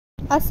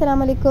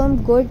Assalamu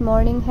alaikum, good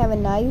morning, have a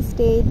nice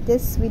day.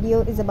 This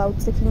video is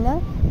about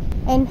Sakina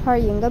and her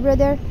younger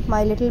brother,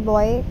 my little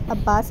boy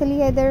Abbas Ali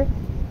Haider,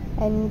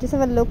 and just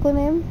have a look on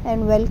him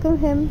and welcome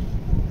him,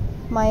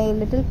 my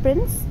little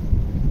prince,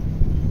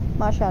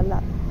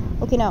 mashallah.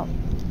 Okay, now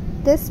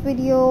this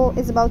video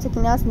is about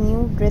Sakina's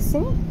new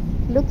dressing.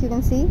 Look, you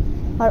can see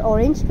her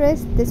orange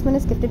dress. This one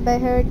is gifted by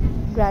her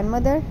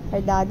grandmother,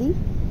 her dadi,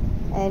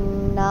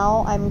 and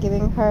now I'm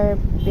giving her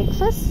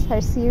breakfast,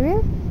 her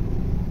cereal,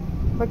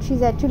 but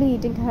she's actually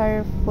eating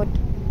her foot.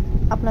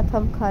 Apna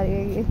thumb kha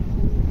rahi hai.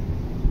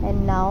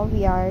 And now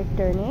we are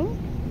turning.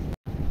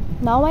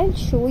 Now I'll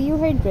show you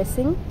her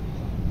dressing.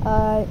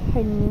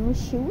 Her new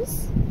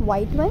shoes,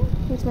 white one,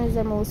 which one is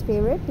her most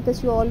favorite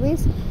because she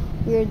always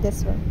wear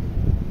this one.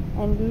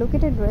 And look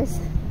at her dress,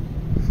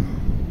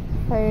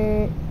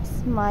 her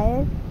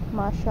smile,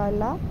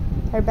 mashallah,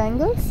 her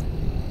bangles.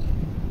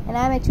 And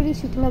I'm actually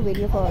shooting a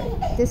video for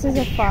her. This is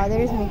her father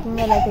is making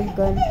her like a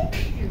gun.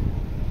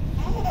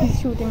 He's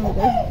shooting with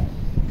her.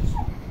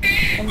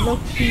 And look,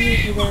 she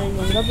is with her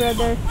younger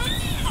brother.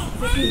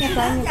 She's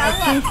trying, I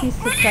think she's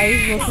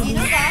surprised what to do,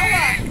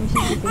 and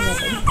she's looking at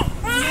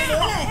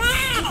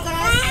him.